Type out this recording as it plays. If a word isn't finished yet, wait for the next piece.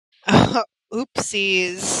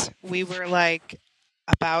Oopsies. We were like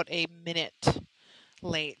about a minute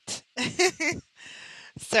late.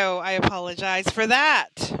 So I apologize for that.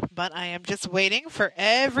 But I am just waiting for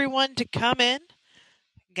everyone to come in.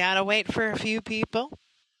 Gotta wait for a few people.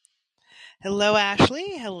 Hello,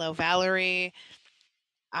 Ashley. Hello, Valerie.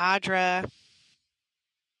 Adra.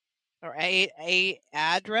 Or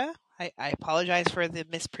Adra. I apologize for the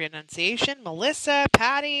mispronunciation. Melissa,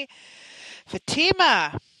 Patty,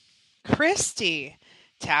 Fatima, Christy,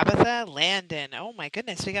 Tabitha, Landen. Oh my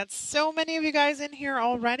goodness, we got so many of you guys in here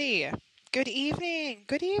already. Good evening.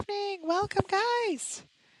 Good evening. Welcome, guys.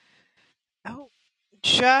 Oh,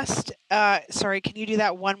 just sorry, can you do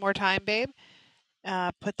that one more time, babe?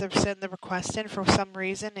 Send the request in. For some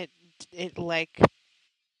reason it like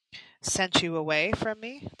sent you away from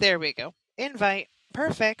me. There we go. Invite.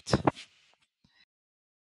 Perfect.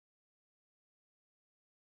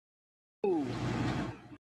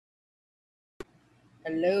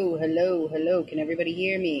 Hello, hello, hello. Can everybody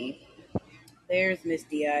hear me? There's Miss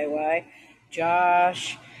DIY,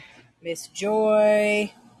 Josh, Miss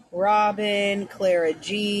Joy, Robin, Clara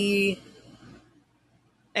G.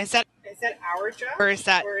 Is that Is that our or Josh? is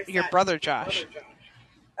that Or is your that brother your brother Josh? Josh?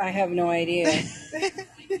 I have no idea.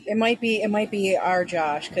 It might be our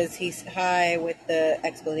Josh because he's high with the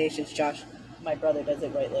explanations. Josh, my brother does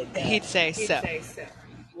it right like that. He'd say He'd so. say so.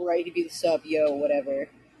 Right, he'd be the sub, yo, whatever.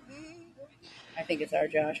 I think it's our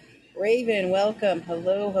Josh. Raven, welcome.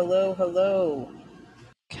 Hello, hello, hello.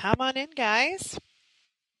 Come on in, guys.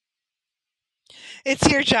 It's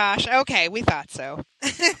your Josh. Okay, we thought so.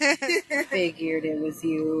 Figured it was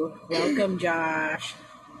you. Welcome, Josh.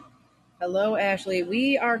 Hello, Ashley.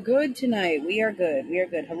 We are good tonight. We are good. We are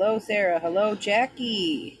good. Hello, Sarah. Hello,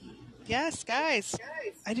 Jackie. Yes, guys.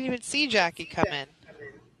 I didn't even see Jackie come in.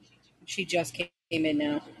 She just came in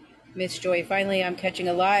now. Miss Joy, finally I'm catching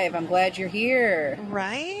a live. I'm glad you're here.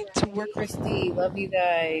 Right? We're Christy, love you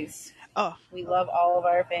guys. Oh, We love all of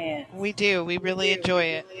our fans. we do. We really enjoy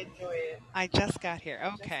it. Really enjoy it. I just got here.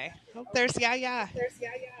 Okay. Oh, there's Yaya. There's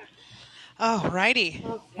Yaya. Oh, righty.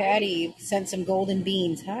 Patty sent some golden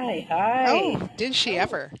beans. Hi, hi. Oh, did she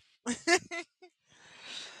ever?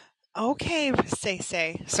 Okay,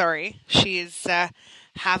 say. Sorry. She's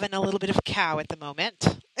having a little bit of a cow at the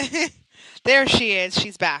moment. There she is.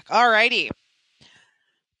 She's back. All righty.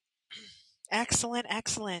 Excellent.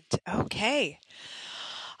 Okay.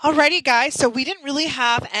 Alrighty, guys. So we didn't really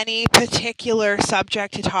have any particular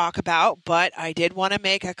subject to talk about, but I did want to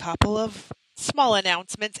make a couple of small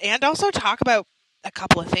announcements and also talk about a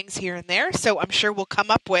couple of things here and there. So I'm sure we'll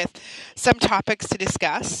come up with some topics to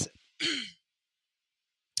discuss.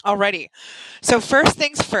 Alrighty. So first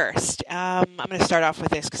things first. I'm going to start off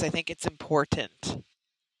with this because I think it's important.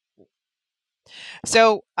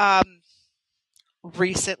 So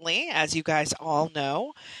recently, as you guys all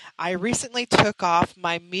know, I recently took off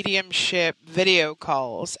my mediumship video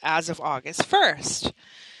calls as of August 1st.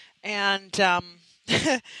 And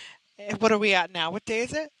what are we at now? What day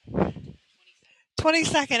is it?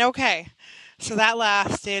 22nd. Okay. So that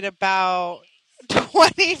lasted about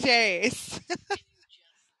 20 days.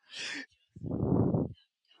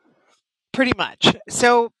 Pretty much.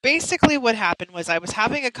 So basically what happened was I was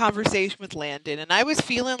having a conversation with Landen and I was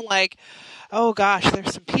feeling like, oh gosh,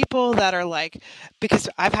 there's some people that are like, because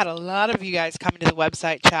I've had a lot of you guys coming to the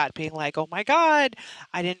website chat being like, oh my God,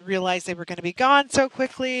 I didn't realize they were going to be gone so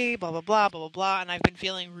quickly, blah, blah, blah, blah, blah, blah. And I've been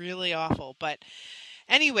feeling really awful. But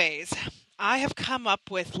anyways, I have come up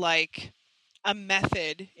with like a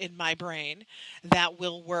method in my brain that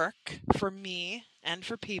will work for me and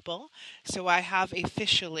for people. So I have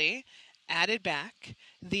officially added back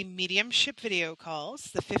the mediumship video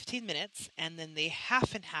calls, the 15 minutes, and then the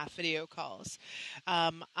half and half video calls.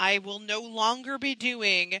 I will no longer be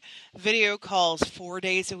doing video calls 4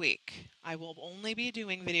 days a week. I will only be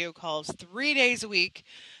doing video calls 3 days a week.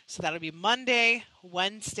 So that'll be Monday,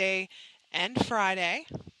 Wednesday, and Friday,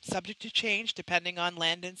 subject to change depending on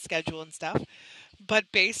Landon's schedule and stuff.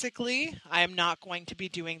 But basically, I am not going to be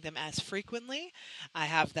doing them as frequently. I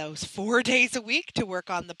have those 4 days a week to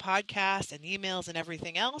work on the podcast and emails and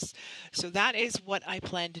everything else. So that is what I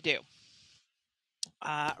plan to do.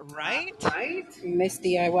 Right? Miss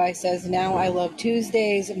DIY says, now I love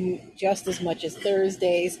Tuesdays just as much as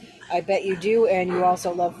Thursdays. I bet you do, and you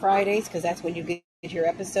also love Fridays because that's when you get your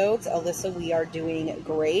episodes. Alyssa, we are doing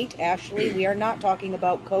great. Ashley, we are not talking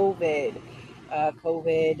about COVID.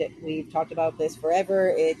 COVID, we've talked about this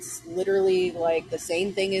forever. It's literally like the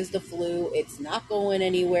same thing as the flu. It's not going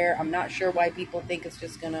anywhere. I'm not sure why people think it's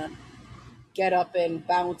just going to get up and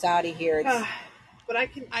bounce out of here.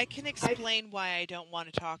 I can explain why I don't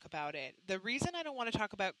want to talk about it. The reason I don't want to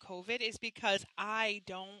talk about COVID is because I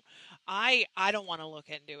don't want to look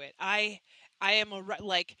into it. I am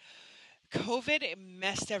like COVID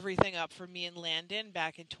messed everything up for me and Landon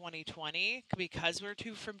back in 2020 because we're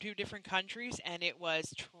from two different countries, and it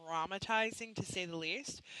was traumatizing to say the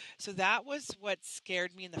least. So that was what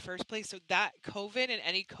scared me in the first place. So that COVID and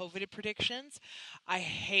any COVID predictions, I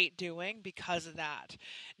hate doing because of that.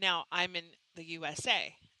 Now I'm in the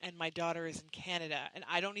USA and my daughter is in Canada, and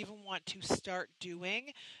I don't even want to start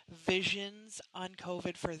doing visions on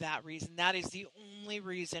COVID for that reason. That is the only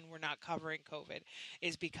reason we're not covering COVID,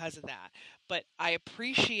 is because of that. But I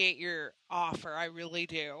appreciate your offer, I really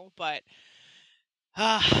do. But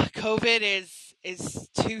COVID is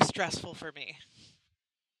too stressful for me.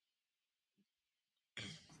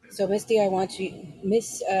 So Miss DIY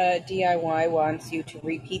wants you to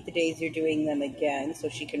repeat the days you're doing them again, so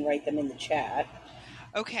she can write them in the chat.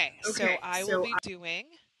 Okay, so I will be doing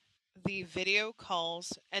the video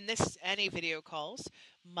calls, and this any video calls,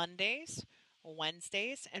 Mondays,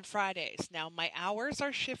 Wednesdays, and Fridays. Now my hours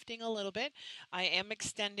are shifting a little bit. I am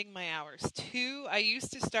extending my hours. I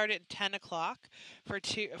used to start at 10 o'clock for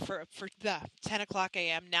the 10 o'clock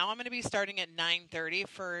a.m. Now I'm going to be starting at 9:30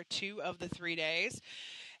 for 2 of the 3 days.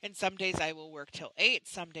 And some days I will work till 8,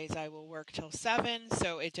 some days I will work till 7.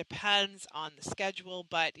 So it depends on the schedule.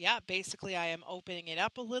 But yeah, basically I am opening it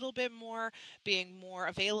up a little bit more, being more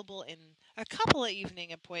available in a couple of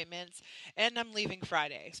evening appointments. And I'm leaving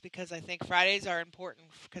Fridays because I think Fridays are important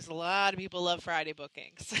because a lot of people love Friday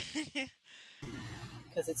bookings.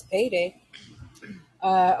 Because it's payday.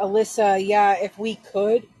 Alyssa, yeah, if we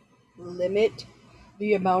could limit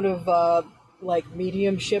the amount of like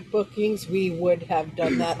mediumship bookings, we would have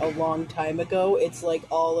done that a long time ago. It's like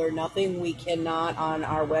all or nothing. We cannot on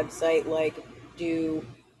our website like do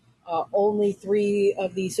only 3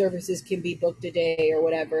 of these services can be booked a day or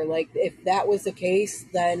whatever. Like if that was the case,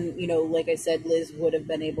 then like I said, Liz would have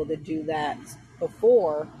been able to do that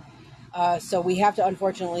before. So we have to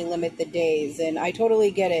unfortunately limit the days. And I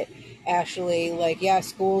totally get it, Ashley. Like, yeah,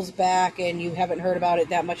 school's back and you haven't heard about it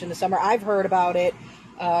that much in the summer. I've heard about it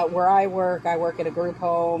where I work. I work at a group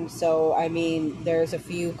home. So, I mean, there's a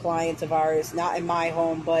few clients of ours, not in my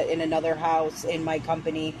home, but in another house in my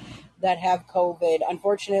company that have COVID.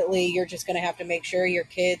 Unfortunately, you're just going to have to make sure your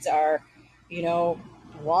kids are, you know,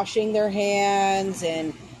 washing their hands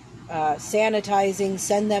and sanitizing.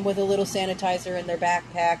 Send them with a little sanitizer in their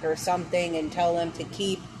backpack or something, and tell them to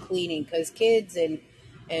keep cleaning, because kids and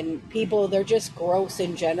people, they're just gross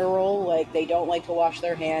in general. Like, they don't like to wash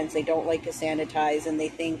their hands, they don't like to sanitize, and they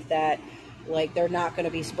think that like they're not going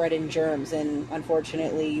to be spreading germs. And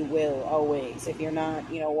unfortunately you will always, if you're not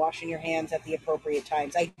washing your hands at the appropriate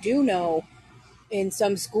times. I do know in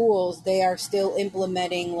some schools they are still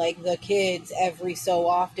implementing like the kids every so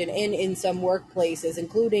often, and in some workplaces,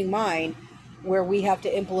 including mine, where we have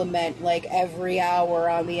to implement like every hour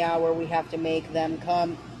on the hour we have to make them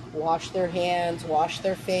come wash their hands, wash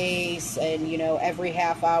their face, and every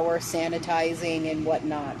half hour sanitizing and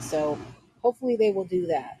whatnot. So hopefully they will do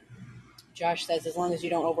that. Josh says, as long as you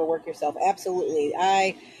don't overwork yourself. Absolutely.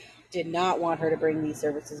 I did not want her to bring these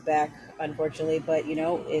services back, unfortunately, but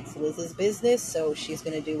it's Liz's business, so she's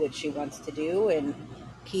going to do what she wants to do and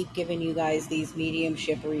keep giving you guys these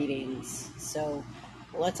mediumship readings. So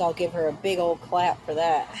let's all give her a big old clap for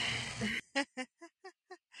that.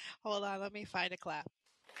 Hold on, let me find a clap.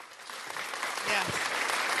 Yes.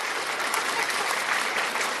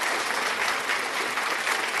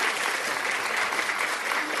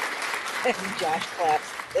 Josh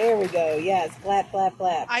claps. There we go. Yes, clap, clap,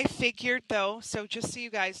 clap. I figured though, so just so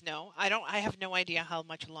you guys know, I have no idea how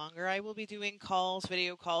much longer I will be doing calls,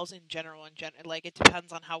 video calls in general, like it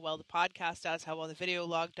depends on how well the podcast does, how well the video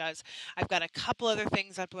log does. I've got a couple other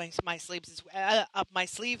things up my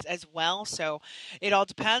sleeves as well, so it all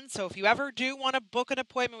depends. So if you ever do want to book an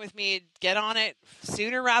appointment with me, get on it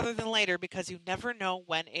sooner rather than later, because you never know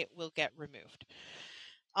when it will get removed.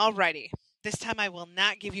 Alrighty. This time I will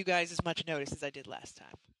not give you guys as much notice as I did last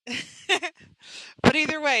time. But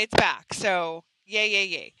either way, it's back. So, yay, yay,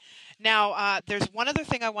 yay. Now, there's one other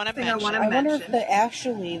thing I want to mention. I wonder if the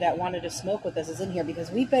Ashley that wanted to smoke with us is in here, because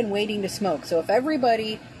we've been waiting to smoke. So if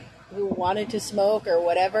everybody who wanted to smoke or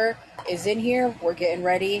whatever is in here, we're getting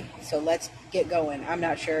ready. So let's get going. I'm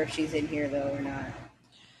not sure if she's in here, though, or not.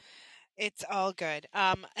 It's all good.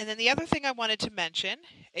 And then the other thing I wanted to mention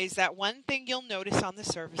is that one thing you'll notice on the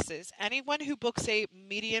services, anyone who books a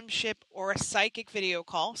mediumship or a psychic video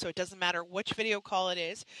call, so it doesn't matter which video call it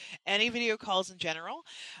is, any video calls in general,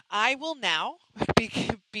 I will now,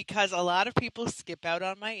 because a lot of people skip out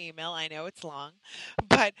on my email, I know it's long,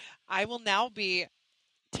 but I will now be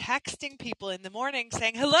texting people in the morning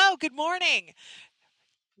saying, hello, good morning.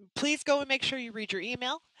 Please go and make sure you read your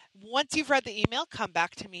email. Once you've read the email, come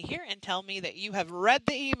back to me here and tell me that you have read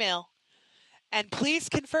the email. And please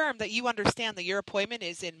confirm that you understand that your appointment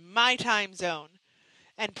is in my time zone.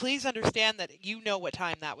 And please understand that you know what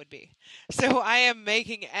time that would be. So I am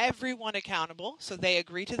making everyone accountable. So they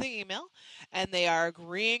agree to the email and they are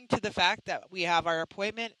agreeing to the fact that we have our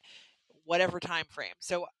appointment whatever time frame.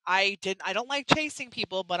 So I don't like chasing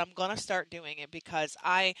people, but I'm going to start doing it because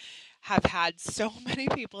I have had so many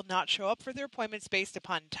people not show up for their appointments based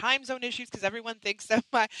upon time zone issues because everyone thinks that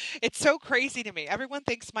it's so crazy to me. Everyone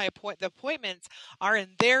thinks the appointments are in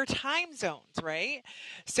their time zones, right?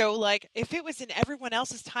 So like if it was in everyone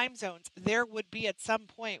else's time zones, there would be at some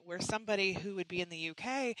point where somebody who would be in the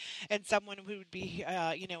UK and someone who would be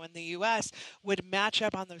in the US would match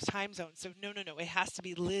up on those time zones. So no, it has to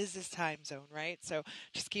be Liz's time zone, right? So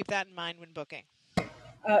just keep that in mind when booking.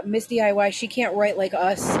 Miss DIY, she can't write like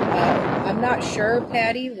us. I'm not sure,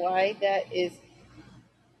 Patty, why that is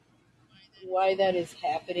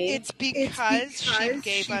happening. It's because she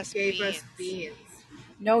gave us beans.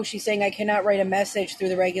 No, she's saying I cannot write a message through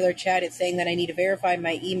the regular chat. It's saying that I need to verify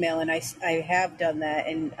my email, and I have done that,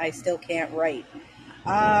 and I still can't write.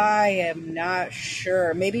 I am not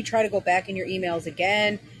sure. Maybe try to go back in your emails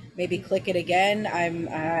again. Maybe click it again.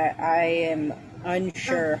 I am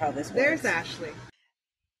unsure how this works. There's Ashley.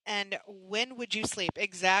 And when would you sleep?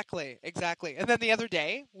 Exactly. And then the other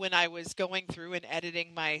day, when I was going through and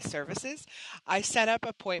editing my services, I set up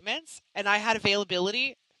appointments and I had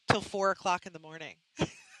availability till 4:00 in the morning.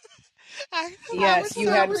 Yes, you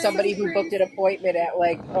had somebody who booked an appointment at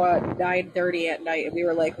like 9:30 at night, and we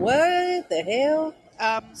were like, "What the hell?"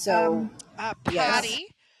 Patty,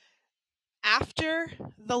 after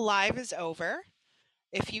the live is over,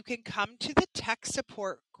 if you can come to the tech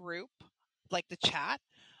support group, like the chat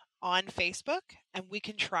on Facebook, and we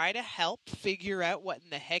can try to help figure out what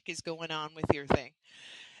in the heck is going on with your thing.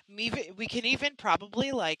 We can even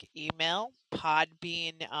probably like email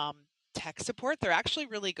Podbean tech support. They're actually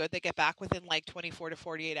really good. They get back within like 24 to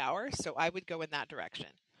 48 hours. So I would go in that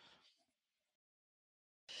direction.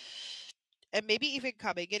 And maybe even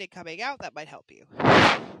coming in and coming out, that might help you.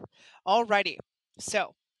 Alrighty.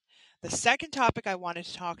 So the second topic I wanted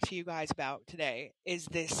to talk to you guys about today is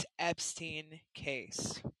this Epstein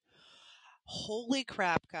case. Holy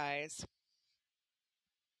crap, guys.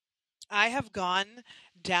 I have gone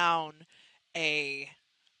down a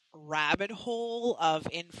rabbit hole of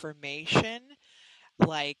information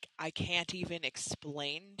like I can't even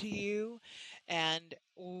explain to you. And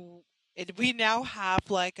we now have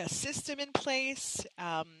like a system in place.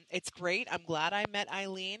 It's great. I'm glad I met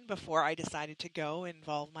Eileen before I decided to go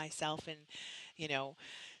involve myself in,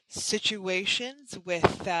 situations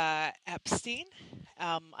with Epstein.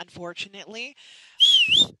 Unfortunately,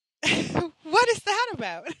 what is that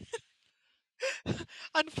about?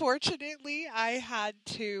 Unfortunately, I had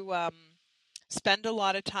to spend a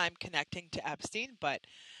lot of time connecting to Epstein, but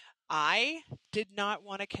I did not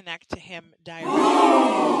want to connect to him directly.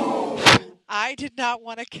 I did not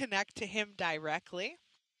want to connect to him directly.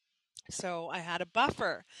 So I had a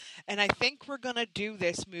buffer, and I think we're going to do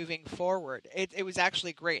this moving forward. It was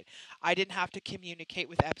actually great. I didn't have to communicate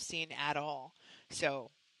with Epstein at all.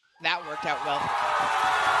 So that worked out well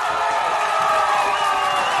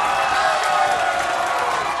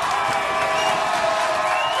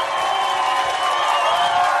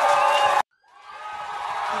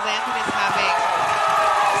Landen is having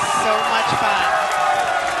so much fun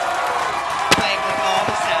playing with all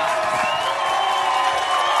the sounds.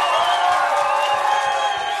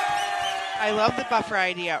 I love the buffer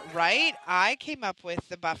idea, right? I came up with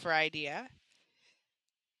the buffer idea.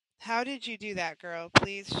 How did you do that, girl?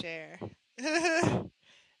 Please share.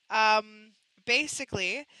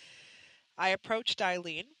 Basically, I approached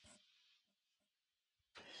Eileen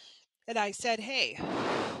and I said, hey,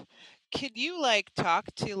 can you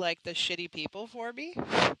talk to the shitty people for me?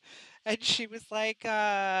 And she was like who?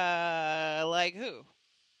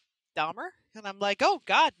 Dahmer? And I'm like, oh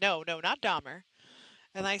God, no, not Dahmer.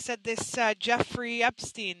 And I said, this Jeffrey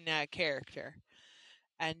Epstein character.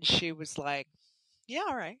 And she was like, yeah,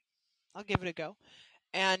 all right, I'll give it a go.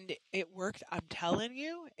 And it worked. I'm telling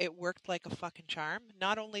you, it worked like a fucking charm.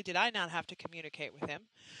 Not only did I not have to communicate with him,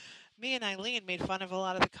 me and Eileen made fun of a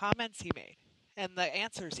lot of the comments he made. and the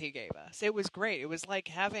answers he gave us. It was great. It was like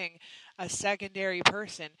having a secondary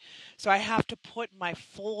person. So I have to put my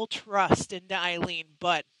full trust into Eileen,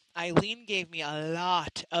 but Eileen gave me a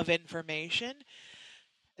lot of information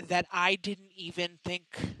that I didn't even think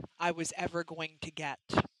I was ever going to get.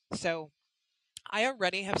 So I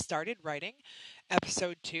already have started writing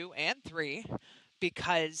episode 2 and 3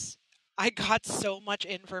 because I got so much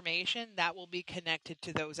information that will be connected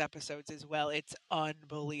to those episodes as well. It's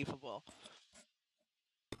unbelievable.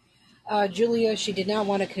 Julia, she did not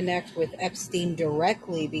want to connect with Epstein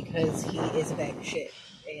directly because he is a bag of shit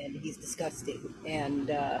and he's disgusting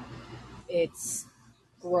and it's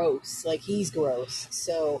gross. Like he's gross.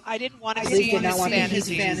 So I didn't want to Liz see did not his want his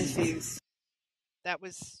fantasies. fantasies. That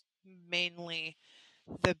was mainly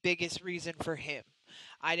the biggest reason for him.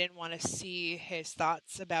 I didn't want to see his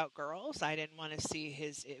thoughts about girls. I didn't want to see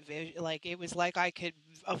his like it was like I could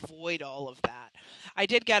avoid all of that. I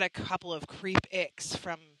did get a couple of creep icks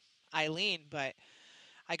from Eileen, but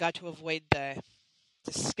I got to avoid the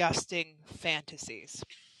disgusting fantasies.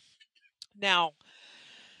 Now,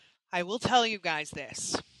 I will tell you guys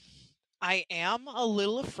this. I am a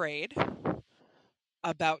little afraid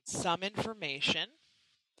about some information.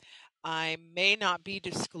 I may not be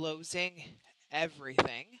disclosing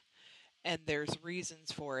everything, and there's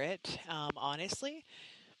reasons for it. Honestly,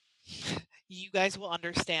 you guys will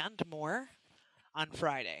understand more on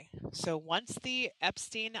Friday. So once the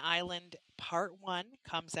Epstein Island Part 1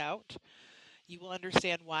 comes out, you will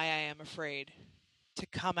understand why I am afraid to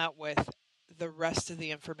come out with the rest of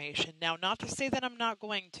the information. Now, not to say that I'm not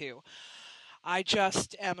going to, I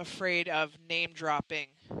just am afraid of name dropping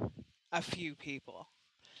a few people.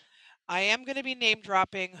 I am going to be name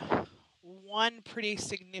dropping one pretty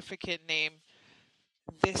significant name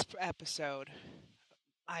this episode.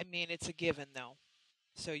 I mean, it's a given though.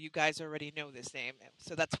 So you guys already know this name.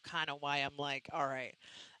 So that's kind of why I'm like, all right,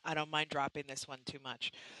 I don't mind dropping this one too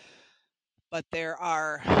much. But there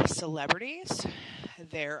are celebrities,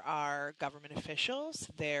 there are government officials,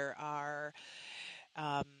 there are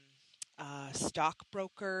um,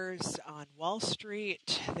 stockbrokers on Wall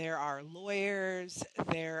Street, there are lawyers,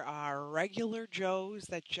 there are regular Joes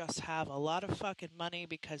that just have a lot of fucking money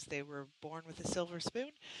because they were born with a silver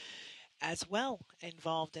spoon as well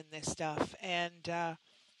involved in this stuff. And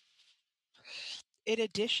in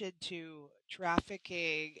addition to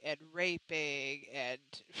trafficking and raping and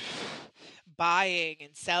buying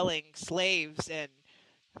and selling slaves and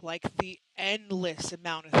like the endless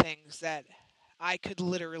amount of things that I could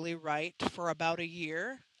literally write for about a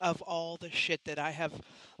year of all the shit that I have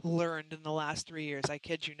learned in the last 3 years. I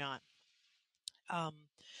kid you not. Um,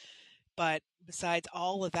 but besides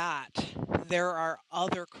all of that, there are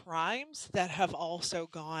other crimes that have also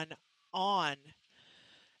gone on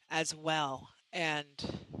as well. And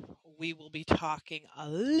we will be talking a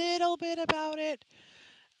little bit about it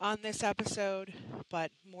on this episode,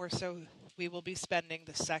 but more so, we will be spending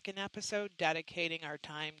the second episode dedicating our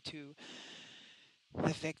time to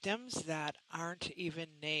the victims that aren't even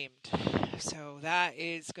named. So that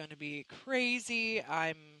is going to be crazy.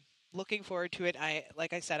 I'm looking forward to it.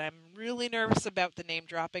 Like I said, I'm really nervous about the name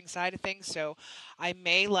dropping side of things, so I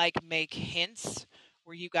may like make hints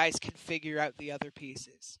where you guys can figure out the other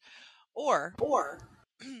pieces. Or Or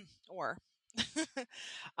or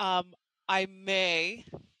um I may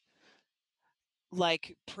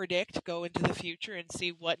like predict go into the future and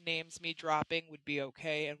see what names me dropping would be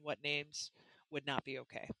okay and what names would not be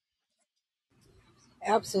okay.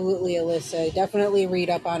 absolutely, Alyssa. Definitely read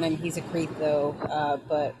up on him. He's a creep, though.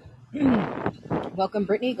 But welcome,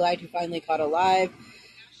 Brittany. Glad you finally caught alive.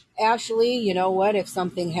 Ashley, you know what? If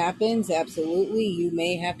something happens, absolutely, you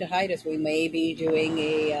may have to hide us. We may be doing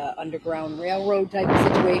a underground railroad type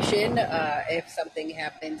of situation if something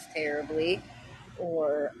happens terribly,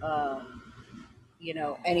 or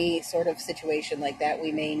any sort of situation like that.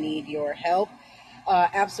 We may need your help.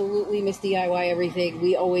 Absolutely, Miss DIY everything.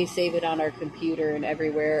 We always save it on our computer and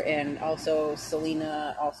everywhere, and also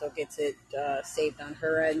Selena also gets it saved on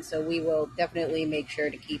her end. So we will definitely make sure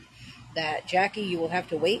to keep that. Jackie, you will have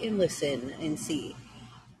to wait and listen and see.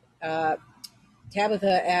 Uh,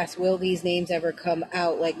 Tabitha asks, will these names ever come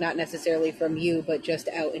out, like not necessarily from you, but just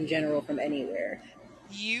out in general from anywhere?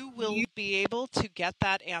 You will be able to get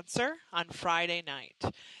that answer on Friday night.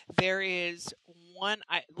 There is one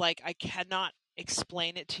I cannot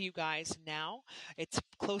explain it to you guys now. It's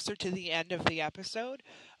closer to the end of the episode,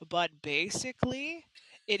 but basically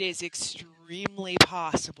it is extremely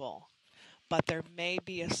possible, but there may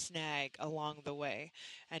be a snag along the way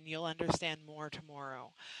and you'll understand more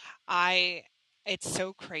tomorrow. I It's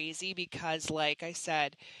so crazy because like I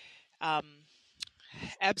said, um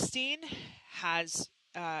Epstein has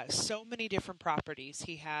so many different properties.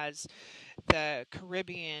 He has the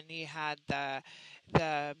Caribbean. He had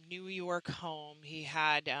the New York home. He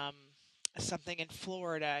had something in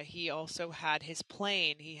Florida. He also had his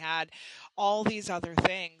plane. He had all these other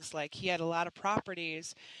things. Like he had a lot of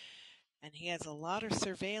properties, and he has a lot of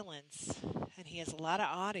surveillance, and he has a lot of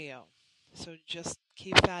audio. So just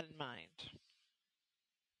keep that in mind.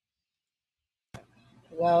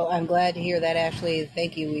 Well, I'm glad to hear that, Ashley.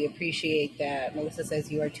 Thank you. We appreciate that. Melissa says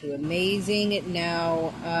you are too amazing.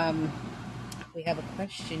 Now, we have a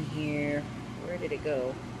question here. Where did it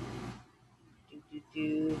go?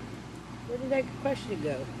 Do. Where did that question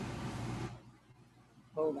go?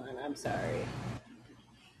 Hold on. I'm sorry.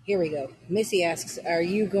 Here we go. Missy asks, are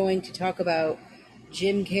you going to talk about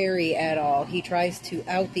Jim Carrey at all? He tries to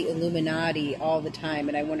out the Illuminati all the time,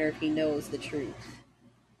 and I wonder if he knows the truth.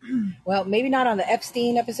 Well, maybe not on the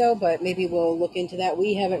Epstein episode, but maybe we'll look into that.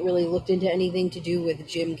 We haven't really looked into anything to do with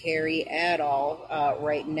Jim Carrey at all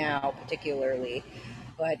right now, particularly.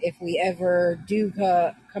 But if we ever do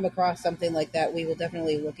come across something like that, we will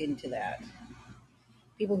definitely look into that.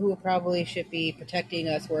 People who probably should be protecting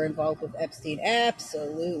us were involved with Epstein.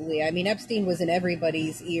 Absolutely. I mean, Epstein was in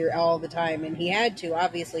everybody's ear all the time, and he had to,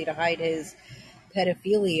 obviously, to hide his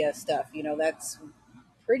pedophilia stuff. You know, that's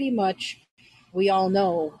pretty much, we all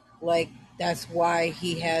know, like, that's why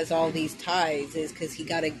he has all these ties, is because he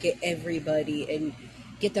got to get everybody and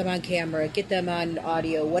get them on camera, get them on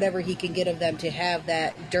audio, whatever he can get of them to have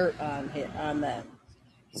that dirt on them.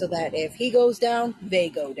 So that if he goes down, they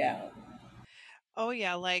go down. Oh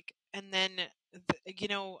yeah, like and then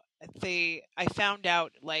I found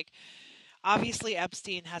out like obviously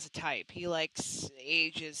Epstein has a type. He likes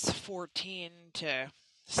ages 14 to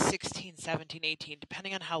 16, 17, 18,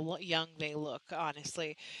 depending on how young they look,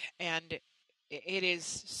 honestly. And it is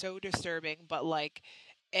so disturbing, but like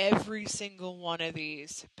every single one of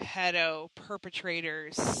these pedo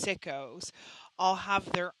perpetrators, sickos, all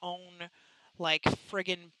have their own like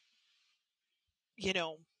friggin', you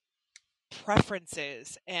know,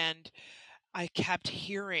 preferences. And I kept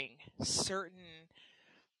hearing certain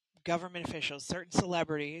government officials, certain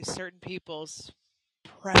celebrities, certain people's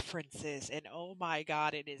preferences, and oh my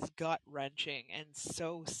god, it is gut wrenching and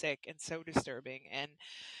so sick and so disturbing. And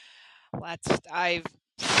let's I've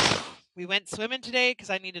we went swimming today because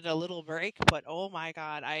I needed a little break, but oh my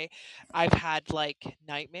god, I've had like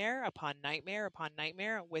nightmare upon nightmare upon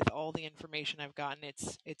nightmare with all the information I've gotten.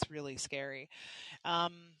 It's really scary.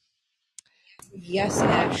 Um, Yes,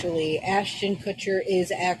 actually, Ashton Kutcher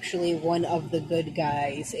is actually one of the good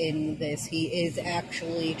guys in this. He is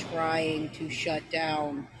actually trying to shut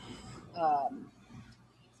down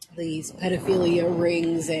these pedophilia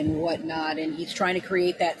rings and whatnot, and he's trying to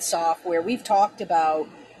create that software. We've talked about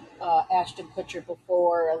Ashton Kutcher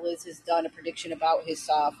before. Liz has done a prediction about his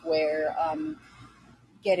software.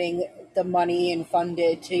 Getting the money and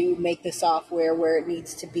funded to make the software where it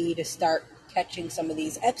needs to be to start catching some of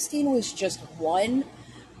these. Epstein was just one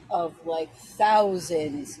of like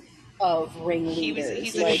thousands of ringleaders.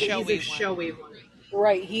 he's a showy one.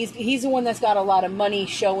 Right, he's the one that's got a lot of money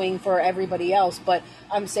showing for everybody else. But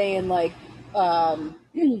I'm saying like um,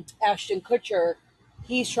 Ashton Kutcher,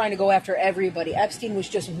 he's trying to go after everybody. Epstein was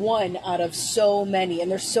just one out of so many, and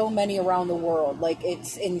there's so many around the world. Like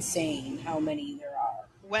it's insane how many there are.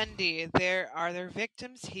 Wendy, there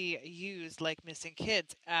victims he used like missing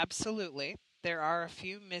kids? Absolutely. There are a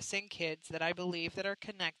few missing kids that I believe that are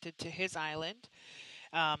connected to his island.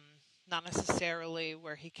 Um, Not necessarily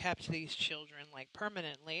where he kept these children like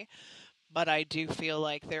permanently, but I do feel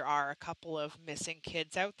like there are a couple of missing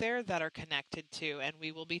kids out there that are connected to, and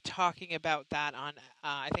we will be talking about that on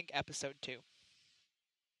I think episode 2.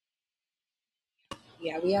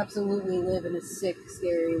 Yeah, we absolutely live in a sick,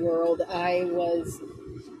 scary world.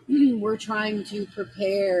 We're trying to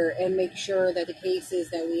prepare and make sure that the cases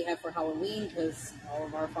that we have for Halloween, because all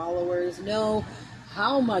of our followers know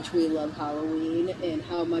how much we love Halloween and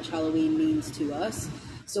how much Halloween means to us.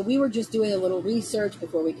 So we were just doing a little research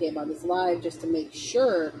before we came on this live just to make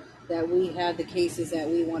sure that we had the cases that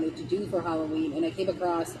we wanted to do for Halloween. And I came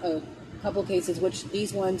across a couple cases, which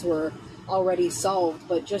these ones were already solved,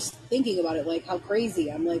 but just thinking about it, like how crazy.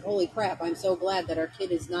 I'm like, holy crap, I'm so glad that our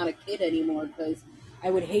kid is not a kid anymore, because I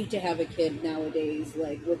would hate to have a kid nowadays,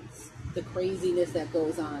 like with the craziness that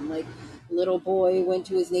goes on. Like, little boy went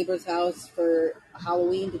to his neighbor's house for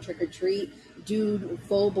Halloween to trick or treat. Dude,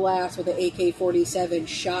 full blast with an AK-47,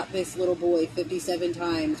 shot this little boy 57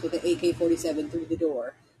 times with an AK-47 through the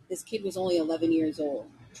door. This kid was only 11 years old,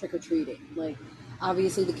 trick or treating. Like,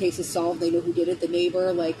 obviously the case is solved. They know who did it. The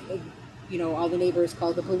neighbor, like, all the neighbors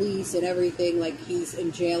called the police and everything. Like, he's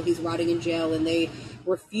in jail, he's rotting in jail, and they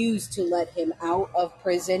refuse to let him out of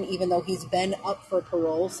prison, even though he's been up for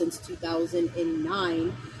parole since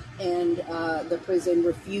 2009. And the prison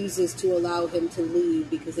refuses to allow him to leave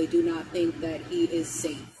because they do not think that he is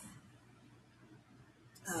safe.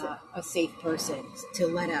 A safe person to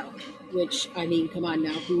let out. Which, I mean, come on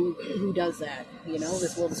now, who does that?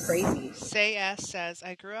 This world is crazy. Say S says,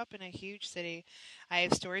 I grew up in a huge city. I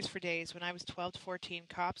have stories for days. When I was 12 to 14,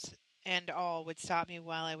 cops and all would stop me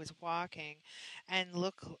while I was walking,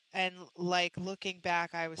 looking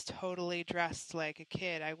back, I was totally dressed like a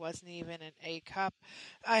kid. I wasn't even an A cup.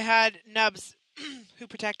 I had nubs who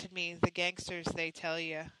protected me, the gangsters they tell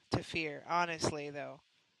you to fear.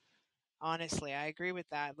 Honestly, I agree with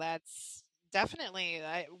that. That's definitely,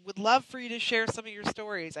 I would love for you to share some of your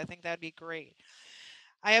stories. I think that'd be great.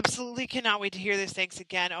 I absolutely cannot wait to hear this. Thanks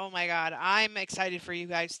again. Oh my God. I'm excited for you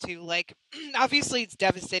guys too. Like, obviously it's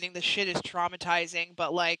devastating. The shit is traumatizing,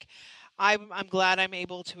 but like, I'm glad I'm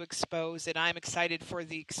able to expose it. I'm excited for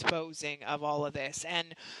the exposing of all of this.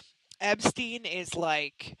 And Epstein is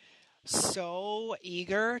like so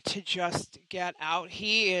eager to just get out.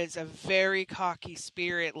 He is a very cocky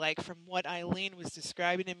spirit. Like, from what Eileen was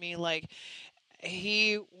describing to me, like,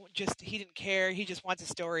 he didn't care. He just wants a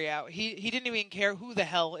story out. He didn't even care who the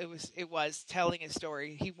hell it was telling his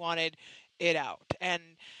story. He wanted it out. And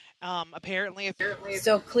apparently if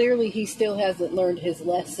So clearly he still hasn't learned his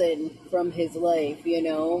lesson from his life,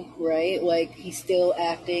 right? Like, he's still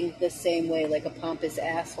acting the same way, like a pompous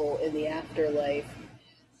asshole in the afterlife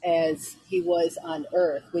as he was on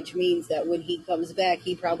Earth, which means that when he comes back,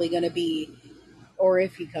 he probably going to be, or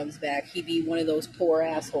if he comes back, he'd be one of those poor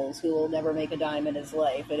assholes who will never make a dime in his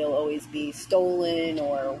life, and he'll always be stolen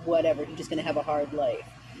or whatever. He's just going to have a hard life,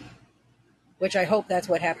 which I hope that's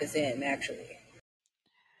what happens to him, actually.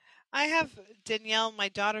 I have Danielle, my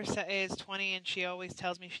daughter is 20 and she always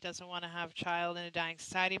tells me she doesn't want to have a child in a dying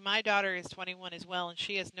society. My daughter is 21 as well and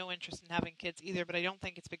she has no interest in having kids either, but I don't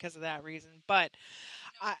think it's because of that reason. But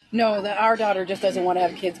No, our daughter just doesn't want to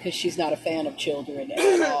have kids because she's not a fan of children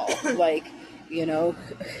at all. Like,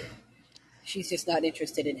 she's just not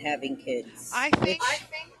interested in having kids. I think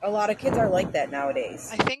a lot of kids are like that nowadays.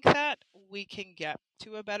 I think that we can get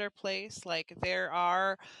to a better place. Like,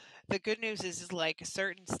 the good news is like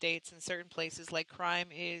certain states and certain places, like, crime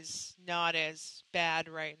is not as bad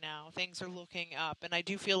right now. Things are looking up, and I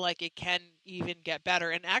do feel like it can even get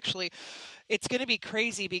better. And actually, it's going to be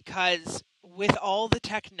crazy because with all the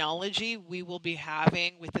technology we will be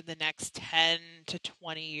having within the next 10 to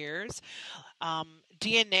 20 years,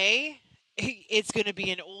 DNA, it's going to be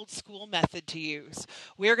an old school method to use.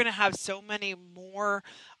 We're going to have so many more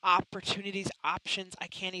opportunities, options. I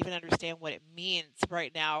can't even understand what it means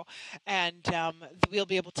right now. And we'll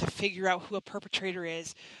be able to figure out who a perpetrator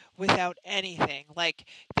is without anything. Like,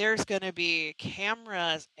 there's going to be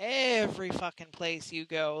cameras every fucking place you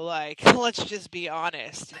go. Like, let's just be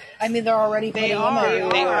honest. I mean, they're already putting them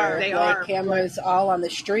everywhere. They are. Cameras all on the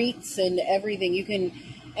streets and everything. You can,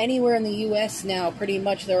 anywhere in the U.S. now, pretty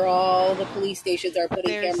much the police stations are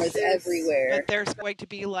putting cameras everywhere. But there's going to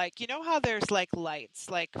be, like, how there's like lights.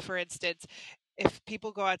 Like, for instance, if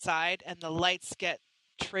people go outside and the lights get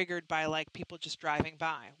triggered by like people just driving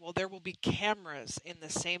by, well, there will be cameras in the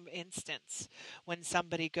same instance when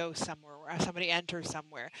somebody goes somewhere or somebody enters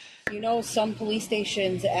somewhere. Some police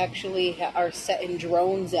stations actually are setting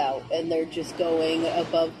drones out and they're just going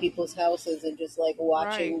above people's houses and just like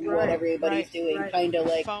watching what everybody's doing, kind of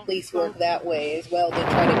like police work that way as well, to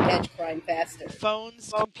try to catch crime faster.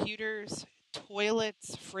 Phones, computers,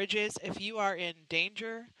 toilets, fridges. If you are in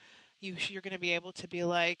danger, you're going to be able to be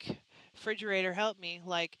like, refrigerator, help me.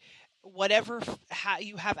 Like, whatever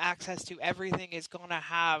you have access to, everything is going to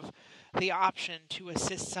have the option to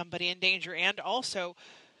assist somebody in danger, and also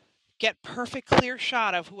get perfect clear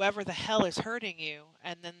shot of whoever the hell is hurting you,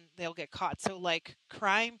 and then they'll get caught. So like,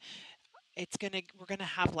 crime, we're gonna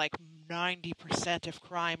have like 90% of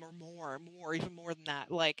crime or more, even more than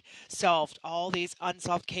that, like, solved. All these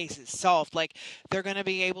unsolved cases solved. Like, they're gonna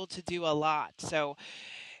be able to do a lot. So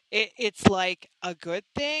it's like a good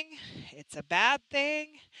thing. It's a bad thing.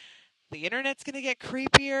 The internet's going to get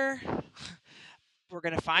creepier. We're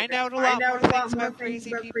going to find out a lot more things about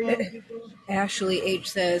crazy people. Ashley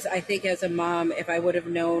H says, I think as a mom, if I would have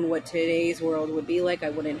known what today's world would be like, I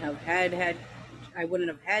wouldn't have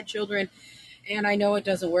had children. And I know it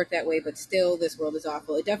doesn't work that way, but still, this world is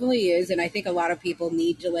awful. It definitely is. And I think a lot of people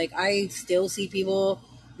need to, like, I still see people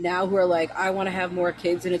now who are like, I want to have more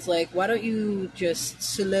kids, and it's like, why don't you just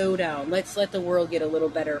slow down? Let's let the world get a little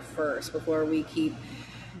better first before we keep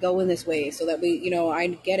going this way so that we, I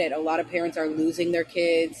get it. A lot of parents are losing their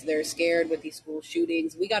kids. They're scared with these school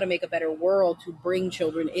shootings. We got to make a better world to bring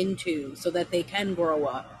children into so that they can grow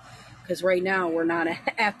up. Because right now we're not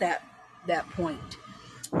at that point.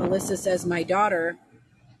 Melissa says, my daughter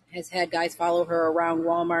has had guys follow her around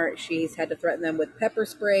Walmart. She's had to threaten them with pepper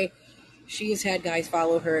spray. She's had guys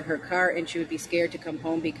follow her in her car, and she would be scared to come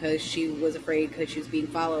home because she was afraid because she was being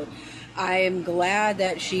followed. I am glad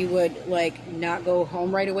that she would not go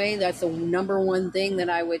home right away. That's the number one thing that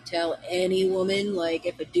I would tell any woman. Like,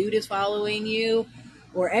 if a dude is following you,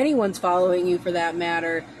 or anyone's following you for that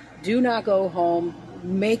matter, do not go home.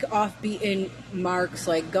 Make off beaten marks,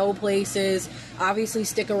 like go places. Obviously,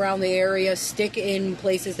 stick around the area, stick in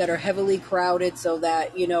places that are heavily crowded so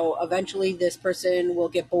that, eventually this person will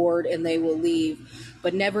get bored and they will leave.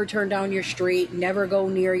 But never turn down your street, never go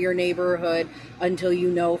near your neighborhood until you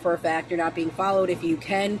know for a fact you're not being followed. If you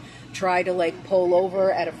can, try to pull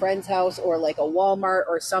over at a friend's house or a Walmart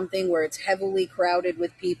or something where it's heavily crowded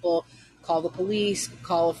with people. Call the police,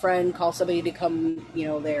 call a friend, call somebody to come,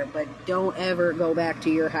 there. But don't ever go back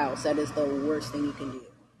to your house. That is the worst thing you can do.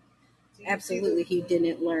 Absolutely, he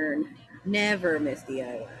didn't learn. Never miss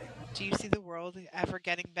DIY. Do you see the world ever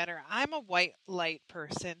getting better? I'm a white light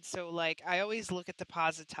person, so I always look at the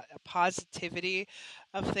positivity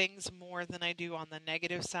of things more than I do on the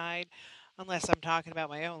negative side, unless I'm talking about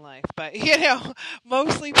my own life. But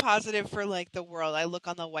mostly positive for the world. I look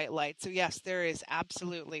on the white light. So yes, there is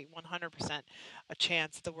absolutely 100% a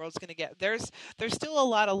chance the world's going to get. There's still a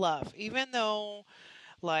lot of love, even though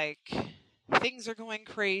like things are going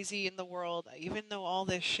crazy in the world, even though all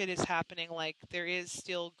this shit is happening. There is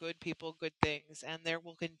still good people, good things, and there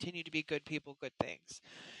will continue to be good people, good things.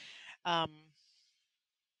 um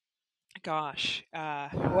Gosh.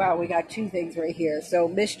 Wow, we got two things right here. So,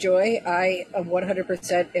 Miss Joy, I am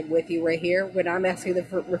 100% am with you right here. When I'm asking the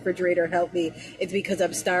refrigerator to help me, it's because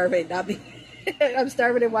I'm starving. Not be- I'm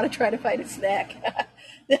starving and want to try to find a snack.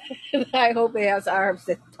 I hope it has arms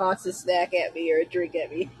to toss a snack at me or a drink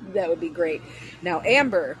at me. That would be great. Now,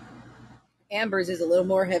 Amber's is a little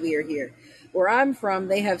more heavier here. Where I'm from,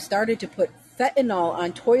 they have started to put fentanyl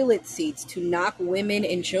on toilet seats to knock women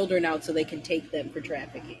and children out so they can take them for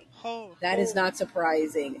trafficking. Oh, That is not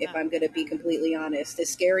surprising, if no. I'm going to be completely honest. As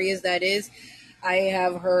scary as that is, I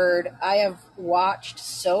have watched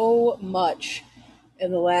so much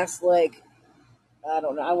in the last, I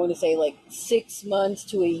don't know, I want to say 6 months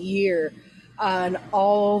to a year on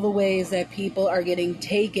all the ways that people are getting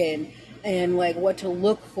taken and what to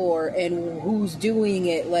look for and who's doing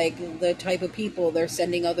it, the type of people they're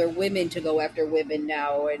sending other women to go after women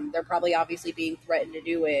now, and they're probably obviously being threatened to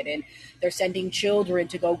do it, and they're sending children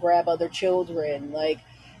to go grab other children.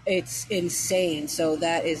 It's insane. So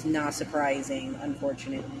that is not surprising,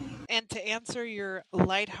 unfortunately. And to answer your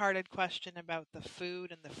lighthearted question about the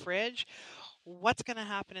food and the fridge, what's going to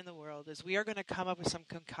happen in the world is we are going to come up with some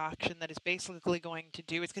concoction that is basically going to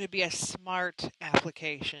do, it's going to be a smart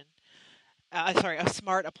application. Sorry, a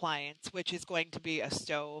smart appliance, which is going to be a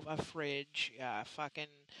stove, a fridge, fucking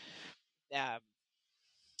uh,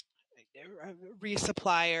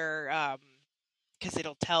 resupplier, because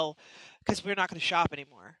it'll tell, because we're not going to shop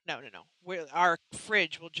anymore. No, no, no. Our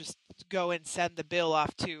fridge will just go and send the bill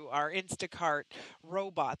off to our Instacart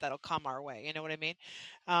robot that'll come our way. You know what I mean?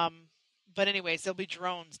 But anyways, there'll be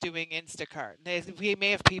drones doing Instacart. We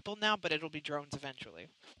may have people now, but it'll be drones eventually.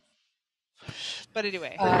 But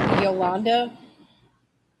anyway. Yolanda,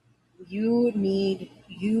 you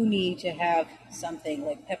need to have something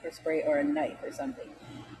like pepper spray or a knife or something.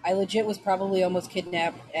 I legit was probably almost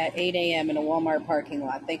kidnapped at 8 a.m. in a Walmart parking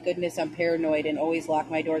lot. Thank goodness I'm paranoid and always lock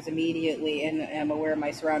my doors immediately and am aware of my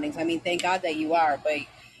surroundings. I mean, thank God that you are, but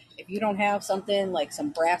if you don't have something like some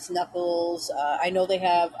brass knuckles, I know they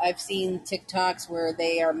have. I've seen TikToks where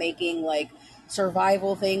they are making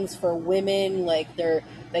survival things for women,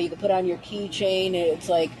 that you can put on your keychain, and it's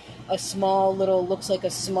a small little, looks like a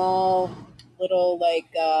small little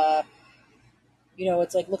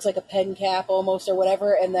it's looks like a pen cap almost or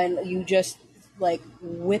whatever, and then you just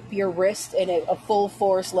whip your wrist and a full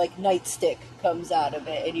force nightstick comes out of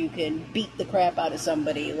it and you can beat the crap out of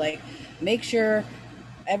somebody. Make sure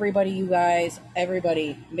you guys,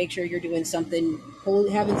 everybody, make sure you're doing something,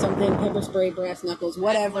 having something, pepper spray, brass knuckles,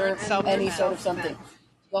 whatever, any sort of something.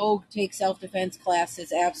 Go take self-defense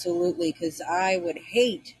classes, absolutely, because I would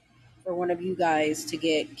hate for one of you guys to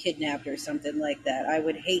get kidnapped or something like that. I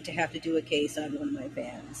would hate to have to do a case on one of my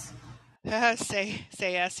fans. Say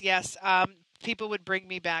yes, yes. People would bring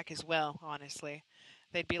me back as well. Honestly,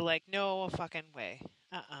 they'd be like, "No fucking way.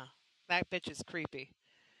 That bitch is creepy."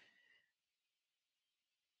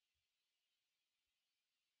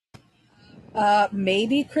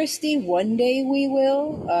 Maybe, Christy, one day we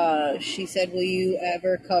will. She said, will you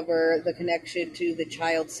ever cover the connection to the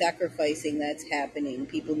child sacrificing that's happening?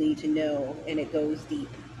 People need to know, and it goes deep.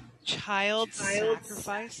 Child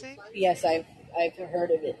sacrificing? Yes, I've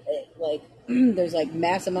heard of it. Like, there's like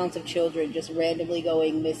mass amounts of children just randomly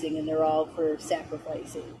going missing, and they're all for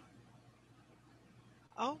sacrificing.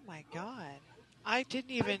 Oh my God. I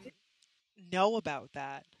didn't even know about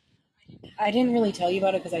that. I didn't really tell you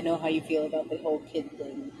about it because I know how you feel about the whole kid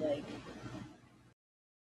thing. Like,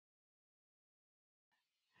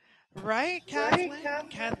 Right, Kathleen?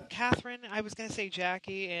 Catherine, I was going to say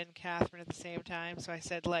Jackie and Catherine at the same time, so I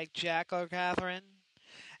said like Jack or Catherine.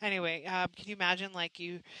 Anyway, can you imagine like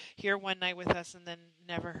you here one night with us and then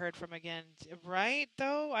never heard from again? Right,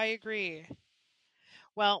 though? I agree.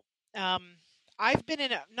 Well, um, I've been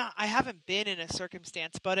in a, not, I haven't been in a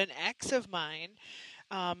circumstance, but an ex of mine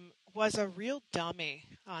was a real dummy,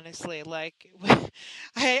 honestly. Like,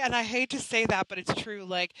 and I hate to say that, but it's true.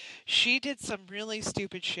 Like, she did some really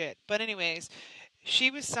stupid shit. But anyways, she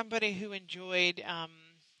was somebody who enjoyed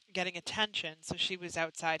getting attention. So she was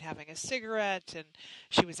outside having a cigarette, and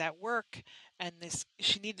she was at work, and this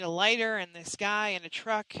she needed a lighter, and this guy in a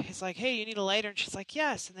truck is like, "Hey, you need a lighter?" And she's like,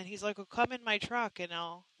 "Yes." And then he's like, "Well, come in my truck, and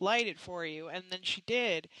I'll light it for you." And then she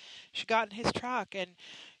did. She got in his truck, and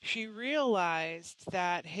she realized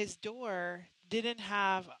that his door didn't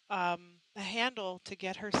have a handle to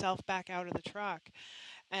get herself back out of the truck,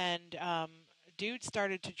 and dude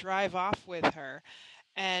started to drive off with her,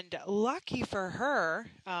 and lucky for her,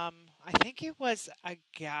 I think it was a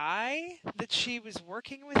guy that she was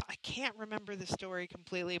working with. I can't remember the story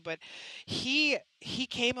completely, but he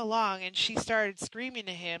came along and she started screaming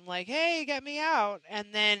to him like, "Hey, get me out!" And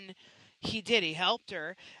then he did. He helped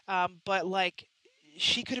her, but like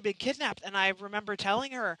she could have been kidnapped. And I remember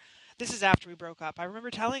telling her. This is after we broke up. I remember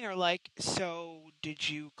telling her like, "So did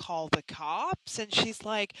you call the cops?" And she's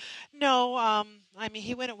like, "No, I mean,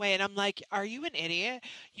 he went away." And I'm like, "Are you an idiot?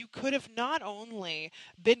 You could have not only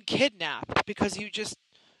been kidnapped because you just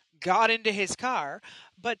got into his car,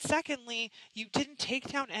 but secondly, you didn't take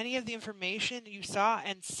down any of the information you saw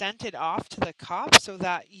and sent it off to the cops so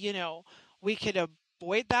that, we could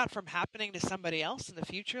avoid that from happening to somebody else in the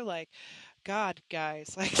future." Like, God,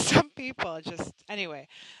 guys, like some people just, anyway,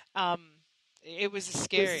 um, it was a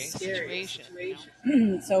scary situation.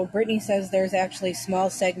 so Brittany says there's actually small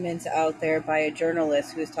segments out there by a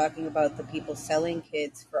journalist who is talking about the people selling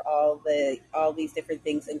kids for all these different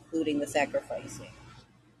things, including the sacrificing.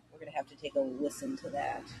 We're gonna have to take a listen to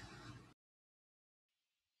that.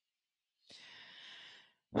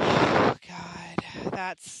 Oh,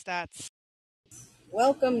 God,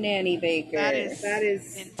 Welcome, Nanny that Baker.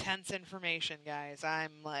 is intense information, guys.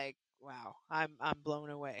 I'm like, wow, I'm blown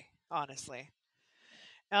away, honestly.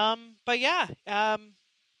 But yeah.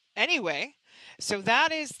 Anyway, so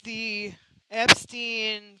that is the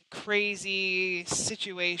Epstein crazy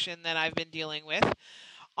situation that I've been dealing with.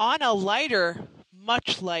 On a lighter,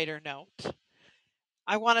 much lighter note,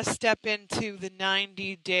 I want to step into the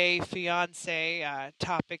 90-day fiance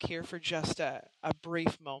topic here for just a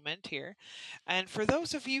brief moment here. And for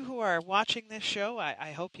those of you who are watching this show,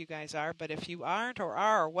 I hope you guys are, but if you aren't or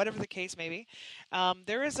are, or whatever the case may be,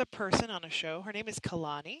 there is a person on a show. Her name is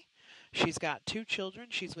Kalani. She's got two children.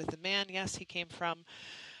 She's with a man. Yes, he came from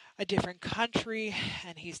a different country,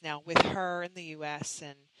 and he's now with her in the U.S.,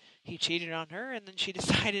 and he cheated on her, and then she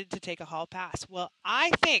decided to take a hall pass. Well,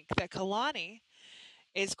 I think that Kalani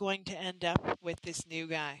is going to end up with this new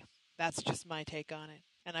guy. That's just my take on it.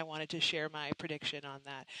 And I wanted to share my prediction on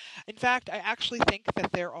that. In fact, I actually think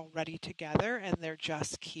that they're already together and they're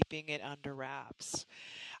just keeping it under wraps.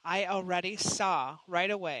 I already saw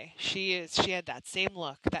right away. She had that same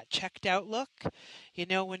look, that checked out look.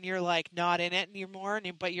 When you're like not in it anymore,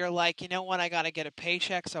 but you're like, "You know what? I got to get a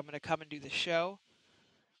paycheck, so I'm going to come and do the show."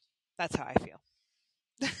 That's how I feel.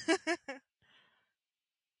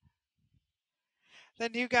 The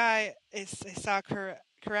new guy is, I saw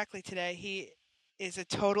correctly today. He is a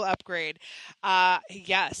total upgrade.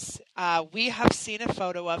 Yes, we have seen a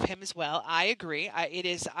photo of him as well. I agree. It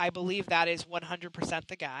is. I believe that is 100%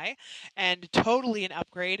 the guy, and totally an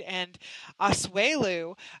upgrade. And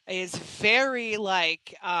Asuelu is very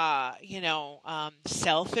like,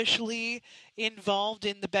 selfishly involved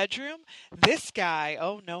in the bedroom. This guy,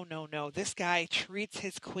 oh no, no, no! This guy treats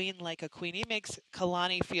his queen like a queen. He makes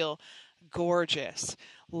Kalani feel gorgeous.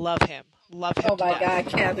 Love him. Love him Oh to my death.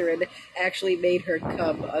 God, Catherine actually made her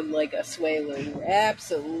come on like a swalo.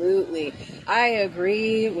 Absolutely. I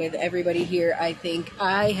agree with everybody here. I think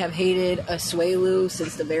I have hated a swalo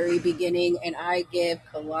since the very beginning, and I give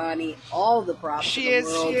Kalani all the props in She the is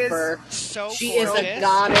world for so she is a gorgeous.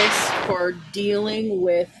 goddess for dealing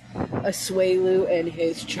with a swalo and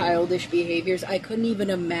his childish behaviors. I couldn't even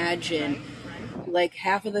imagine like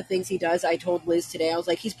half of the things he does. I told Liz today, I was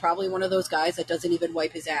like, he's probably one of those guys that doesn't even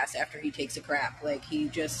wipe his ass after he takes a crap. Like he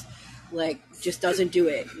just doesn't do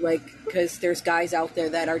it. Like because there's guys out there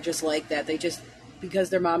that are just like that. They just because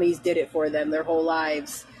their mommies did it for them their whole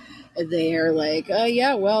lives. They're like,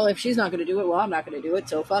 yeah, well, if she's not going to do it, well, I'm not going to do it,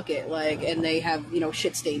 so fuck it. Like, and they have,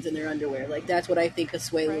 shit stains in their underwear. Like, that's what I think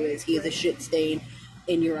Asuelu Right. is. He is a shit stain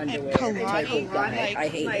in your And underwear type Kalani, of guy. I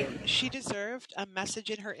like, hate him. she deserved a message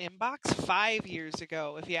in her inbox 5 years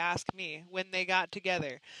ago, if you ask me, when they got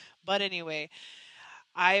together. But anyway,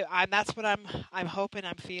 I that's what I'm hoping,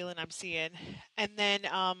 I'm feeling, I'm seeing. And then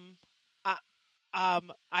I,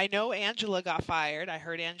 I know Angela got fired. I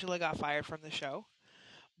heard Angela got fired from the show,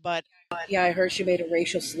 but Yeah, I heard she made a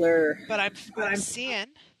racial slur. I'm seeing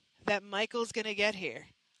that Michael's gonna get here.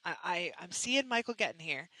 I'm seeing Michael getting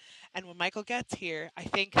here, and when Michael gets here, I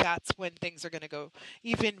think that's when things are gonna go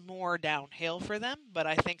even more downhill for them. But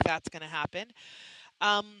I think that's gonna happen.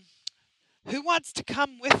 Um, who wants to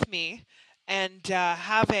come with me and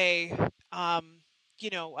have a you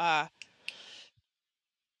know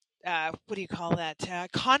what do you call that,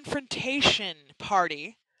 confrontation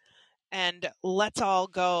party, and let's all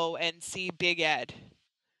go and see Big Ed.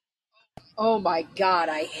 Oh my god,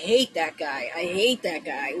 I hate that guy. I hate that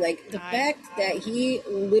guy. Like the I fact that he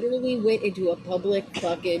literally went into a public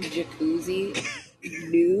fucking jacuzzi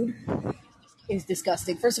nude is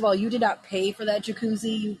disgusting. First of all, you did not pay for that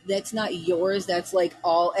jacuzzi. That's not yours. That's like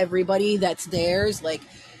all everybody that's theirs. Like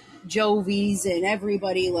Jovies and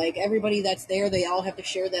everybody, like everybody that's there, they all have to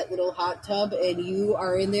share that little hot tub, and you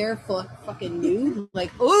are in there fucking nude.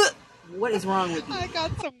 Like, ugh, what is wrong with you? I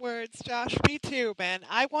got some words, Josh. Me too, man.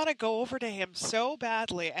 I want to go over to him so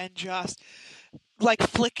badly and just like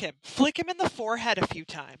flick him in the forehead a few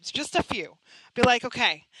times, just a few. Be like,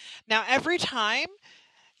 okay, now every time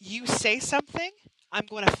you say something, I'm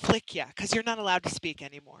going to flick you because you're not allowed to speak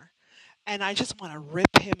anymore. And I just want to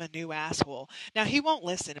rip him a new asshole. Now he won't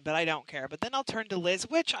listen, but I don't care. But then I'll turn to Liz,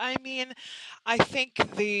 which I mean, I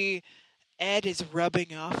think the Ed is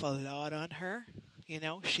rubbing off a lot on her.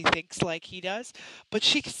 She thinks like he does, but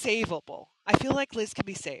she's savable. I feel like Liz can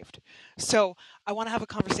be saved. So I want to have a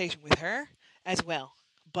conversation with her as well.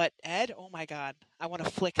 But Ed, oh my God, I want to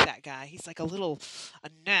flick that guy. He's like a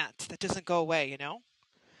gnat that doesn't go away. You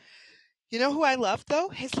know who I loved though?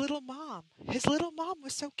 His little mom. His little mom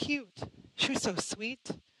was so cute. She was so sweet.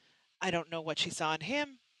 I don't know what she saw in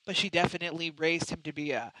him, but she definitely raised him to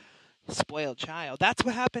be a spoiled child. That's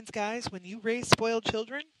what happens, guys. When you raise spoiled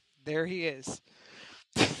children, there he is.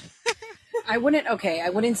 I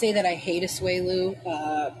wouldn't say that I hate Asuelu.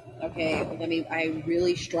 Okay, I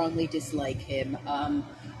really strongly dislike him.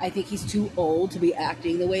 I think he's too old to be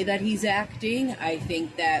acting the way that he's acting. I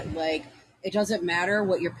think that, like, it doesn't matter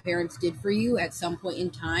what your parents did for you. At some point in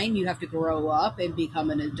time, you have to grow up and become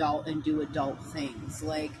an adult and do adult things.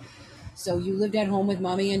 Like, so you lived at home with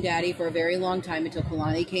mommy and daddy for a very long time until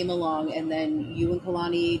Kalani came along, and then you and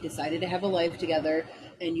Kalani decided to have a life together,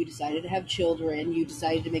 and you decided to have children. You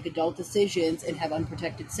decided to make adult decisions and have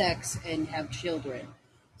unprotected sex and have children.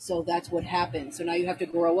 So that's what happened. So now you have to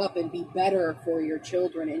grow up and be better for your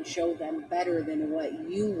children and show them better than what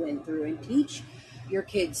you went through and teach your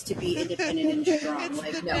kids to be independent and strong. It's the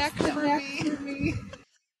Like, no, neck for me. no.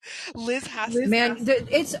 Liz has. Man,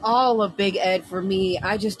 it's all a big Ed for me.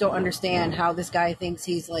 I just don't understand how this guy thinks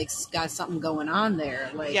he's like got something going on there.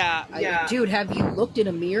 Like, Yeah, dude, have you looked in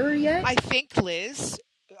a mirror yet? I think Liz,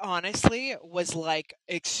 honestly, was like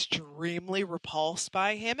extremely repulsed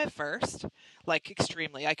by him at first. Like,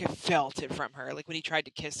 extremely. I could felt it from her. Like, when he tried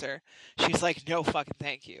to kiss her, she's like, no fucking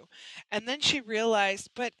thank you. And then she realized,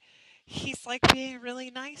 but he's like being really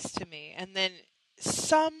nice to me. And then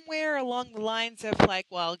somewhere along the lines of like,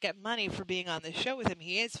 well, I'll get money for being on the show with him.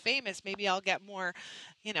 He is famous. Maybe I'll get more,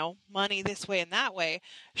 money this way and that way.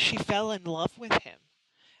 She fell in love with him.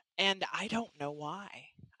 And I don't know why.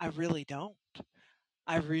 I really don't.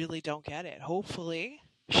 I really don't get it. Hopefully,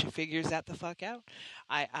 she figures that the fuck out.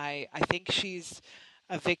 I think she's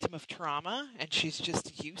a victim of trauma and she's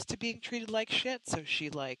just used to being treated like shit, so she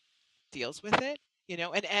like deals with it.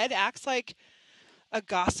 And Ed acts like a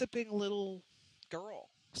gossiping little girl.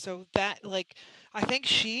 So that like I think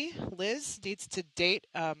Liz needs to date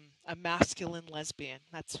a masculine lesbian.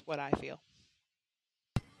 That's what I feel.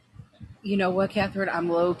 You know what, Catherine? I'm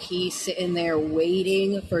low key sitting there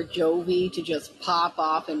waiting for Jovi to just pop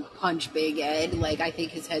off and punch Big Ed. Like, I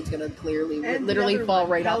think his head's gonna clearly, And literally fall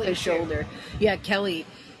right off his too. shoulder. Yeah, Kelly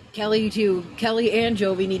too. Kelly and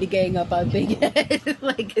Jovi need to gang up on Big Ed,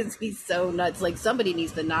 like, cause he's so nuts. Like, somebody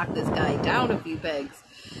needs to knock this guy down a few pegs.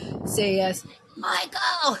 Say yes,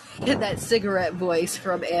 Michael. That cigarette voice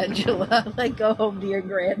from Angela. Like, go home to your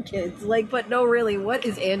grandkids. Like, but no, really, what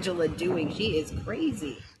is Angela doing? She is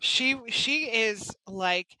crazy. She is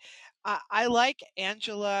like I like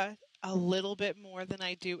Angela a little bit more than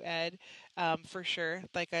I do Ed, for sure.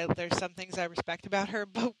 Like there's some things I respect about her,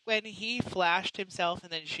 but when he flashed himself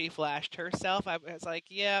and then she flashed herself, I was like,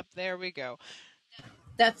 "Yep, there we go."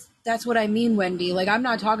 That's what I mean, Wendy. Like, I'm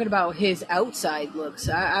not talking about his outside looks.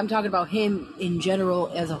 I'm talking about him in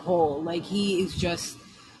general as a whole. Like, he is just,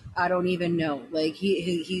 I don't even know. Like,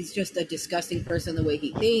 he's just a disgusting person. The way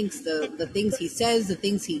he thinks, the things he says, the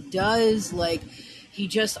things he does. Like, he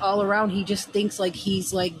just all around. He just thinks like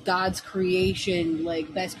he's like God's creation,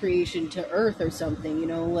 like best creation to Earth or something. You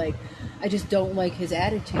know, like, I just don't like his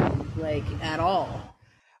attitude, like, at all.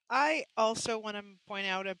 I also want to point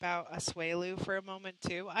out about Asuelu for a moment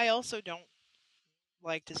too. I also don't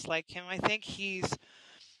like dislike him. I think he's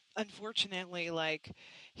unfortunately like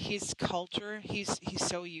his culture, he's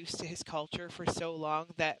so used to his culture for so long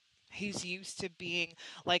that he's used to being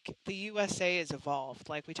like the USA has evolved.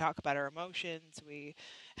 Like we talk about our emotions, we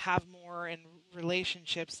have more in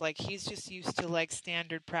relationships. Like he's just used to like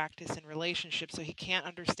standard practice in relationships, so he can't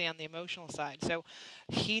understand the emotional side. So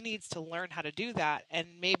he needs to learn how to do that, and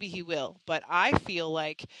maybe he will. But I feel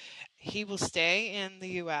like he will stay in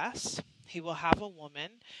the US. He will have a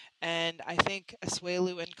woman, and I think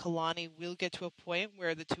Asuelu and Kalani will get to a point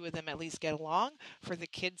where the two of them at least get along for the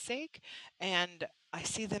kids' sake. And I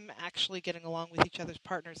see them actually getting along with each other's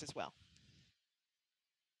partners as well.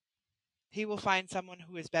 He will find someone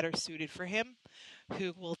who is better suited for him,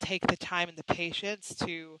 who will take the time and the patience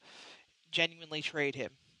to genuinely trade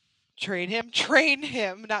him. Trade him? Train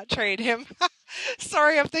him, not trade him.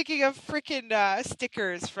 Sorry, I'm thinking of freaking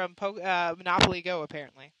stickers from Monopoly Go,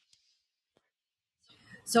 apparently.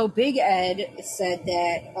 So Big Ed said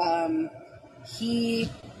that he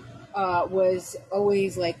was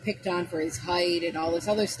always like picked on for his height and all this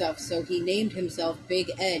other stuff. So he named himself Big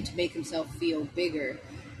Ed to make himself feel bigger.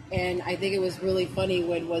 And I think it was really funny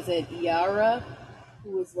when was it Yara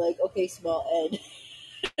who was like, "Okay, small Ed,"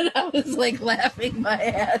 and I was like laughing my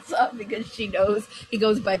ass off because she knows he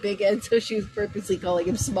goes by Big Ed, so she was purposely calling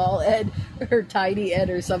him Small Ed or Tiny Ed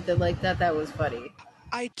or something like that. That was funny.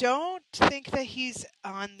 I don't think that he's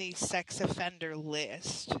on the sex offender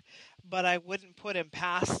list, but I wouldn't put him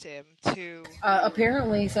past him to.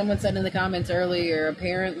 Apparently, someone said in the comments earlier.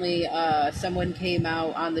 Apparently, someone came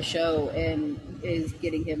out on the show and is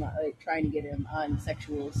getting him, trying to get him on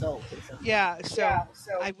sexual assault or something. Yeah, so Yeah.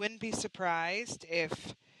 So I wouldn't be surprised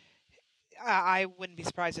if. I wouldn't be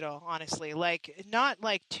surprised at all, honestly. Like, not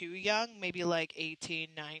like too young, maybe like 18,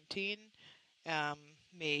 19, um,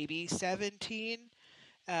 maybe 17.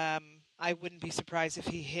 I wouldn't be surprised if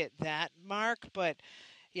he hit that mark, but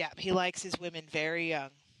yeah, he likes his women very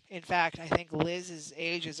young. In fact, I think Liz's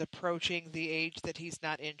age is approaching the age that he's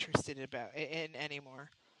not interested in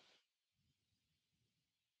anymore.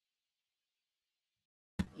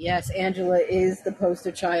 yes, Angela is the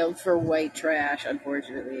poster child for white trash.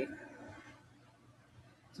 Unfortunately,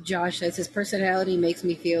 Josh says his personality makes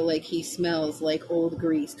me feel like he smells like old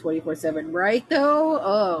grease 24/7. Right though?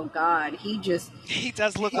 Oh God, he just. He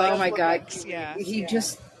does look like Oh my he God, reeks, yeah. he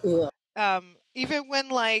just. Ugh. Even when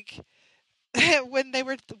like when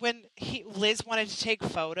he Liz wanted to take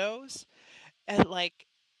photos and like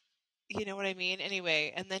you know what I mean?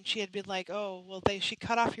 Anyway, and then she had been like, "Oh, well, she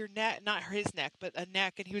cut off your neck, not his neck, but a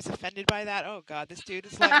neck," and he was offended by that. Oh God, this dude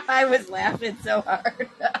is like, I was laughing so hard.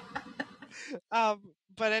 um.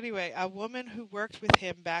 But anyway, a woman who worked with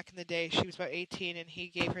him back in the day, she was about 18, and he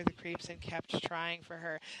gave her the creeps and kept trying for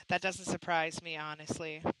her. That doesn't surprise me,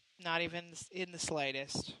 honestly, not even in the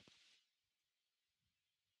slightest.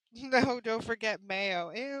 No, don't forget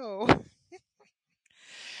Mayo. Ew.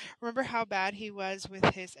 Remember how bad he was with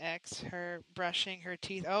his ex, her brushing her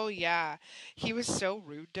teeth? Oh, yeah. He was so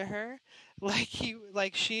rude to her.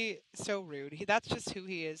 She so rude. That's just who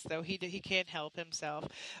he is, though. He can't help himself.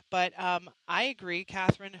 But I agree,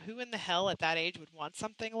 Catherine. Who in the hell at that age would want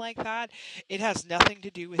something like that? It has nothing to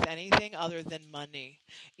do with anything other than money.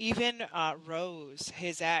 Even Rose,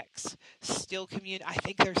 his ex, still I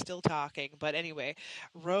think they're still talking. But anyway,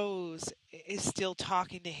 Rose is still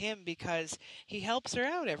talking to him because he helps her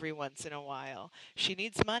out every once in a while. She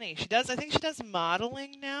needs money. She does. I think she does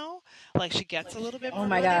modeling now. Like she gets a little bit Oh more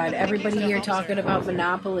my money, God! but I think he Everybody still here helps talking her. about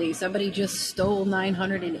Monopoly. Somebody just stole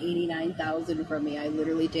 989,000 from me. I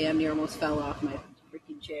literally damn near almost fell off my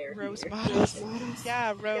freaking chair Rose here. models.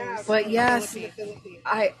 Yeah, Rose But in the yes, Philippines.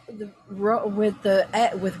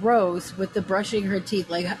 with Rose with the brushing her teeth.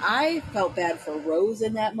 Like I felt bad for Rose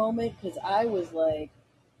in that moment because I was like,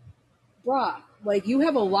 bruh, like you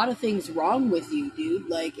have a lot of things wrong with you, dude.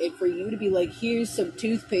 Like, and for you to be like, here's some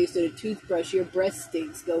toothpaste and a toothbrush, your breath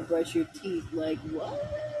stinks, go brush your teeth. Like, what?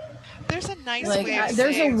 There's a nice Like, way of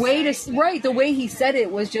there's a saying way that. to right. The way he said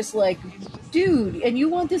it was just like, dude, and you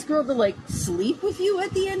want this girl to like sleep with you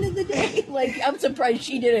at the end of the day? Like, I'm surprised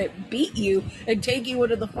she didn't beat you and take you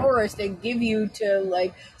into the forest and give you to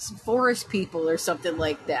like forest people or something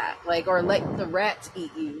like that. Like, or let the rats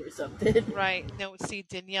eat you or something. Right. No, see,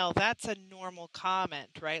 Danielle, that's a normal comment,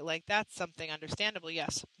 right? Like, that's something understandable.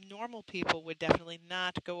 Yes, normal people would definitely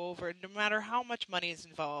not go over, no matter how much money is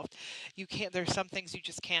involved. You can't, there's some things you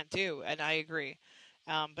just can't do, and I agree.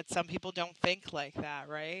 But some people don't think like that,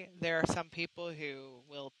 right? There are some people who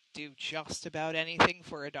will do just about anything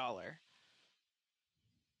for a dollar.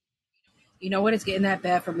 You know what? It's getting that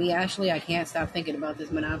bad for me, Ashley. I can't stop thinking about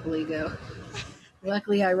this Monopoly Go.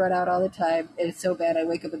 Luckily, I run out all the time, and it's so bad I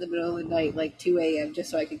wake up in the middle of the night, like 2 a.m., just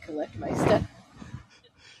so I can collect my stuff.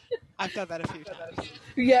 I've done that a few times.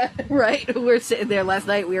 Yeah, right. We're sitting there last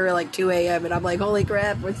night. We were like 2 a.m., and I'm like, holy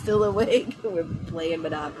crap, we're still awake. We're playing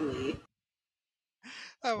Monopoly.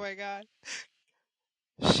 Oh my God.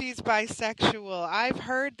 She's bisexual. I've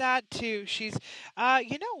heard that too. You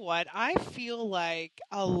know what? I feel like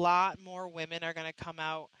a lot more women are going to come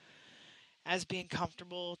out as being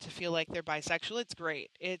comfortable to feel like they're bisexual. It's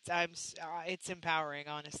great. It's empowering,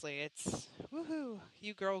 honestly. It's woohoo,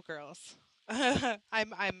 you girls.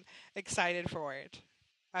 I'm excited for it.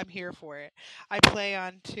 I'm here for it. I play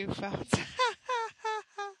on two phones.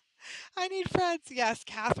 I need friends. Yes,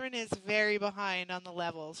 Catherine is very behind on the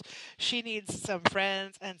levels. She needs some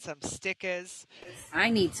friends and some stickers. I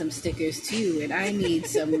need some stickers too, and I need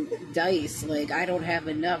some dice. Like, I don't have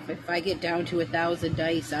enough. If I get down to 1,000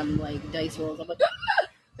 dice, I'm like, dice rolls. I'm like,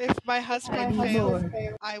 If my I husband need fails,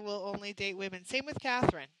 more. I will only date women. Same with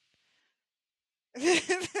Catherine.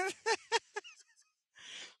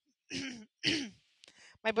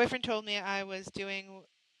 My boyfriend told me I was doing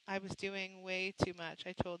way too much.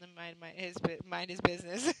 I told him mind his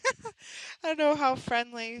business. I don't know how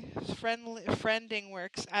friending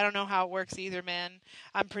works. I don't know how it works either, man.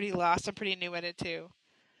 I'm pretty lost. I'm pretty new at it too.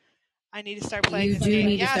 I need to start playing You this do game.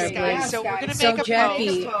 need to Yes, start guys. playing. So we're gonna So, make a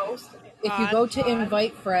Jackie, post if you on. go to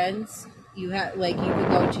invite friends, you have like you could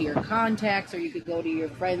go to your contacts or you could go to your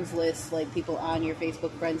friends list, like people on your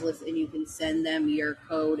Facebook friends list, and you can send them your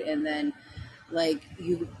code, and then like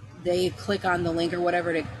they click on the link or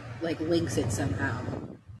whatever to like links it somehow.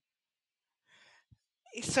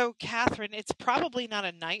 So Catherine, it's probably not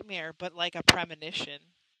a nightmare, but like a premonition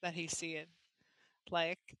that he's seeing.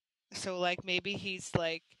 Like, so like maybe he's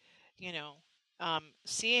like, you know,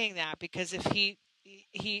 seeing that because if he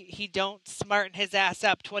don't smarten his ass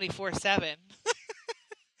up 24/7,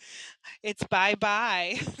 it's bye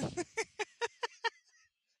bye.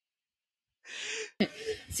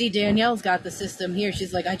 See, Danielle's got the system here.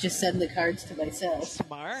 She's like, I just send the cards to myself.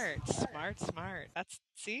 Smart, smart, smart.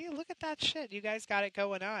 See, look at that shit. You guys got it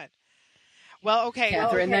going on. Well, okay.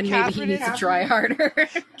 Catherine, then maybe he needs to try harder.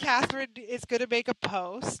 Catherine is going to make a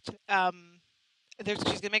post.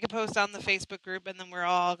 She's gonna make a post on the Facebook group, and then we're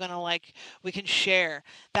all gonna we can share.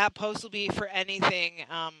 That post will be for anything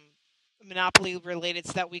Monopoly related,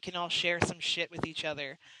 so that we can all share some shit with each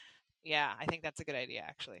other. Yeah, I think that's a good idea,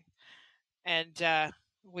 actually. And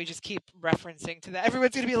we just keep referencing to that.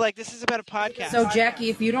 Everyone's gonna be like, "This is about a podcast." So,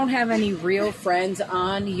 Jackie, if you don't have any real friends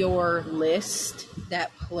on your list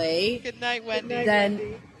that play, Good night, Wendy.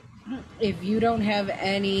 then if you don't have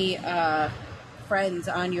any friends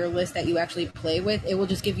on your list that you actually play with, it will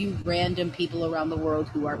just give you random people around the world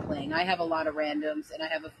who are playing. I have a lot of randoms, and I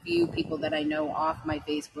have a few people that I know off my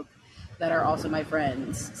Facebook that are also my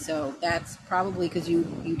friends. So that's probably because you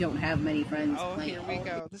don't have many friends Oh, playing. here we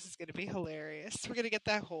go. This is gonna be hilarious. We're gonna get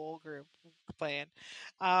that whole group playing.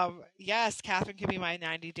 Yes, Catherine can be my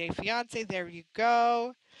 90-day fiance. There you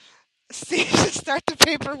go. See, start the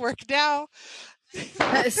paperwork now.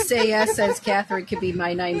 Say yes, says Catherine could be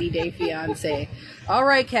my 90-day fiance. All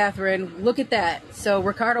right, Catherine, look at that. So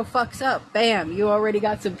Ricardo fucks up. Bam, you already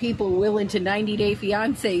got some people willing to 90-day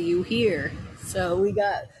fiance you here. So we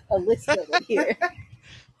got a list going here.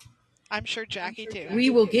 I'm sure Jackie too. We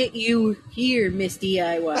will get you here, Miss That's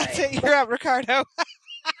DIY. it. You're up, Ricardo.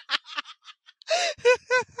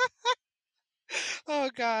 Oh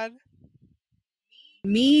God.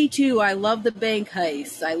 Me too. I love the bank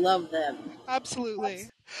heists. I love them. Absolutely.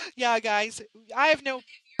 Yeah, guys. I have no.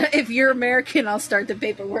 If you're American, I'll start the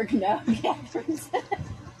paperwork now, Catherine said.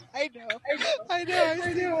 I know. I know. I've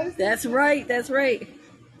seen this. That's right. That's right.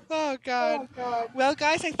 Oh God. Well,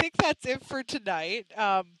 guys, I think that's it for tonight.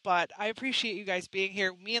 But I appreciate you guys being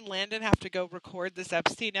here. Me and Landon have to go record this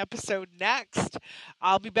Epstein episode next.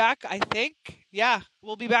 I'll be back. I think. Yeah,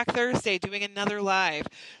 we'll be back Thursday doing another live.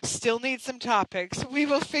 Still need some topics. We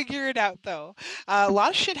will figure it out though. A lot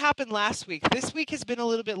of shit happened last week. This week has been a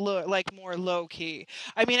little bit more low key.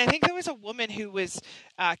 I mean, I think there was a woman who was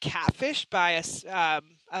catfished by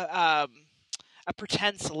a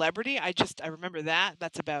pretend celebrity. I remember that.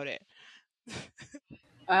 That's about it.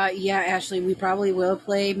 Yeah, Ashley, we probably will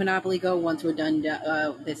play Monopoly Go once we're done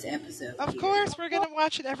this episode. Of Here. course, we're gonna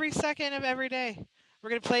watch it every second of every day. We're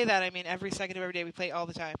gonna play that. I mean, every second of every day. We play it all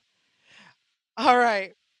the time. All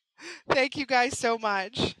right. Thank you guys so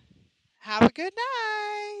much. Have a good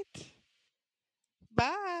night.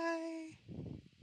 Bye.